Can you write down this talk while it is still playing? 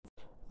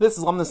This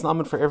is Lamnas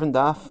Namud for Ervin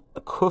Daf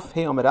Kuf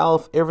Hey Amud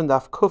Aleph, Ervin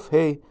Daf Kuf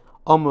Hey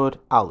Amud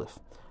Aleph.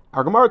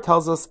 Our Gemara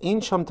tells us,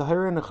 Ein Sham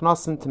Tahirin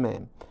Nechnasin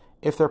Tameim.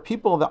 If there are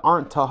people that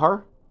aren't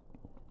Tahar,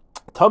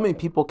 Tamei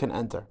people can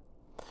enter.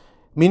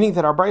 Meaning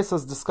that our Brisa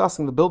is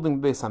discussing the building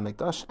of the Beis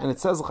HaMikdash, and it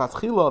says,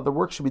 L'chatchila, the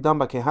work should be done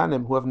by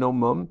Kehanim who have no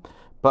mum.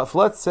 But if,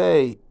 let's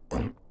say,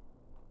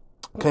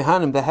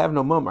 Kehanim that have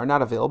no mum are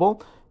not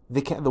available,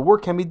 the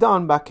work can be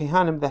done by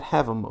Kehanim that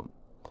have a mum.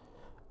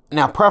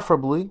 Now,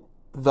 preferably,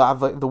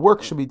 the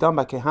work should be done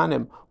by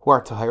Kehanim who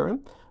are Tahirim,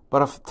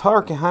 but if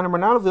Tahar Kehanim are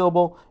not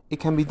available, it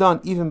can be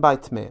done even by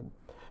Tmeim.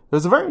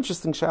 There's a very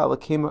interesting shayla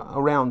that came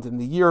around in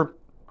the year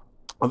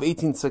of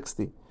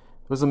 1860. There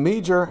was a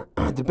major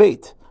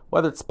debate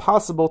whether it's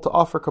possible to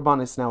offer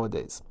Karbanis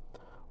nowadays.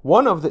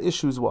 One of the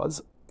issues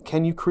was,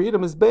 can you create a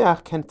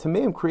Mizbeach? Can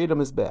Tmeim create a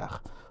Mizbeach?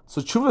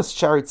 So Chuvas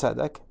Shari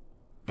Tzedek,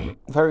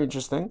 very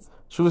interesting,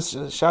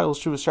 Chuvas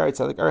Shari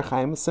Tzedek,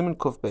 Archaim, Simon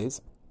Kuf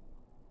Beis,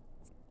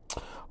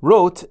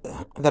 wrote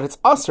that it's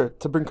usher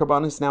to bring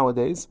Karbanis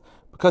nowadays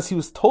because he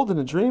was told in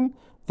a dream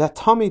that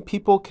Tamei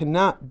people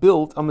cannot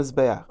build a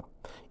Mizbeach.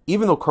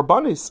 Even though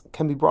Karbanis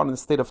can be brought in the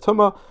state of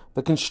Tumah,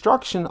 the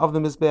construction of the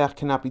Mizbeach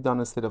cannot be done in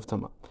the state of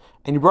Tumah.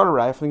 And he brought a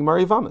raya from the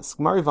Gemara Yivamis.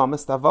 Gemara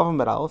Yivamis, the Vav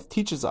Amud Aleph,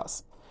 teaches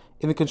us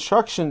in the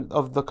construction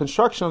of the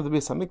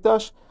Beis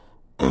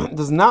HaMikdash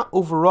does not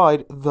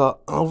override the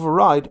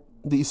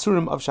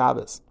Isurim of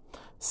Shabbos.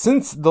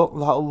 Since the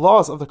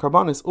laws of the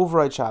Karbanis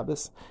override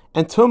Shabbos,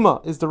 and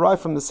Tumah is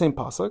derived from the same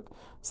pasuk,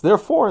 so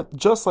therefore,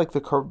 just like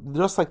the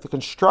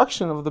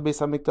construction of the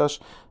Beis HaMikdash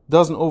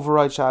doesn't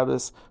override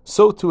Shabbos,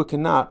 so too it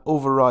cannot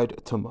override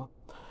Tumah.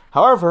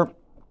 However,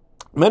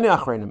 many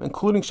achreinim,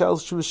 including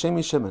Shalos Shuvas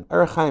Shemi Shimon,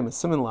 Erechaim, and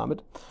Simon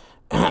Lamed,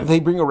 they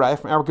bring a raya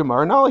from our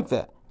Gemara, not like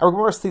that. Our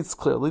Gemara states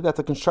clearly that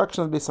the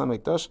construction of the Beis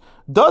HaMikdash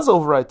does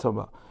override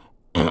Tumah,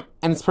 and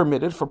it's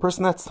permitted for a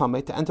person that's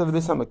Tamei to enter the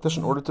Beis HaMikdash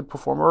in order to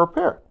perform a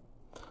repair.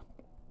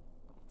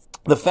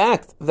 The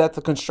fact that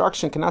the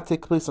construction cannot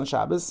take place on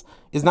Shabbos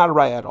is not a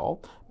raya at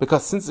all,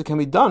 because since it can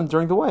be done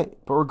during the way.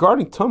 But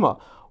regarding Tumah,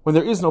 when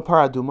there is no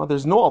paraduma,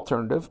 there's no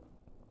alternative,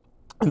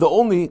 and the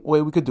only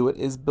way we could do it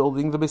is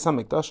building the Beis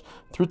HaMikdash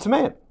through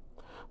Tmeim.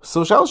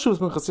 So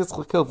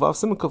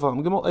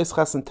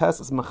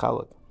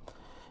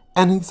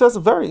and he says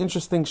a very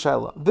interesting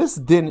shayla. This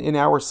din in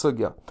our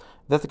sugya,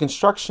 that the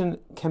construction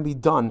can be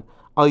done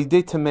al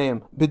yidei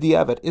Tmeim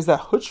b'diavad, is that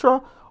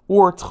hutra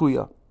or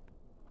tchuya?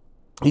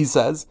 He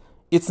says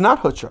it's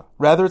not hutra,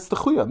 rather it's the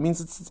chuya. It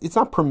means it's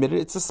not permitted,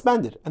 it's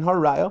suspended. And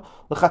haraya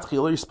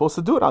l'chatchila, you're supposed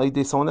to do it al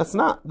yidei someone that's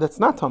not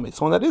tamei,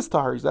 someone that is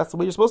tahar. That's the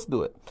way you're supposed to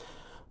do it.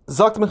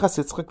 Zakt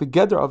Mechatzitz, the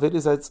gather of it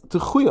is that it's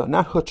techuya,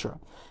 not hutra.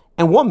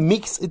 And what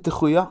makes it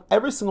techuya?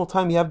 Every single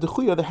time you have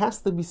techuya, there has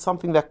to be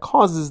something that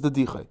causes the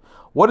dichay.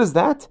 What is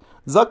that?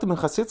 Zakt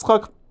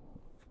Mechatzitz,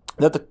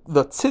 that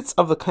the tzitz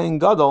of the kain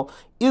gadol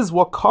is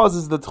what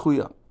causes the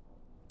techuya.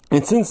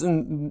 And since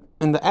in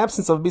the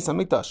absence of Beis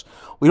HaMikdash,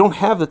 we don't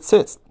have the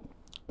tzitz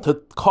to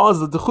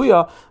cause the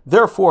techuya,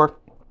 therefore,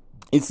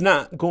 it's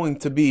not going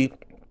to be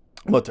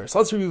mutter. So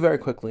let's review very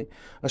quickly.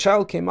 A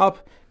shayla came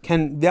up,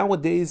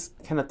 nowadays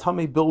can a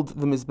tamei build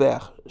the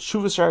mizbeach?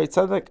 Shuvas Shari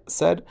Tzedek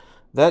said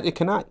that it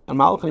cannot. And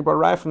Malach, and he brought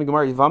a raya from the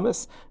Gemara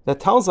Yivamis that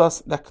tells us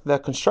that the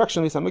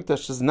construction of Beis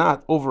HaMikdash does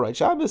not override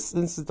Shabbos.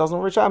 Since it doesn't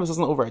override Shabbos, it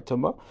doesn't override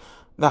Tumah.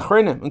 The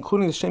Achreinim,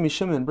 including the Shemi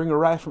Shimon, bring a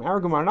raya from our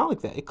Gemara, not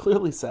like that. It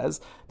clearly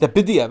says that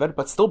b'diavad,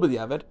 but still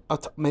b'diavad, a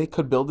tamei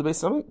could build the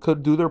Beis HaMikdash,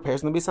 could do the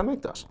repairs in the Beis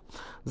HaMikdash.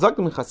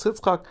 Zagdim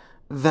Mechatzitz,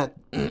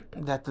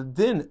 that the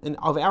din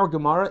of our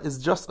Gemara is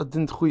just a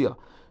din tchuya.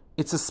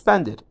 It's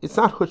suspended. It's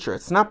not hutra.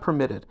 It's not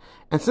permitted.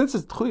 And since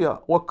it's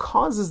tchuya, what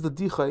causes the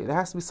dichay? There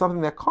has to be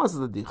something that causes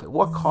the dichay.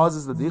 What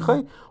causes the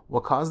dichay?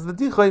 What causes the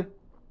dichay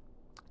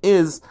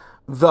is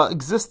the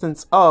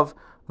existence of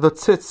the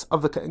tzitz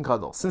of the kain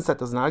gadol. Since that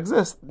does not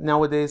exist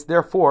nowadays,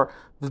 therefore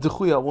the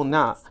dichay will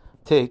not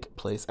take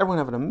place. Everyone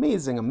have an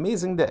amazing,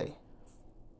 amazing day.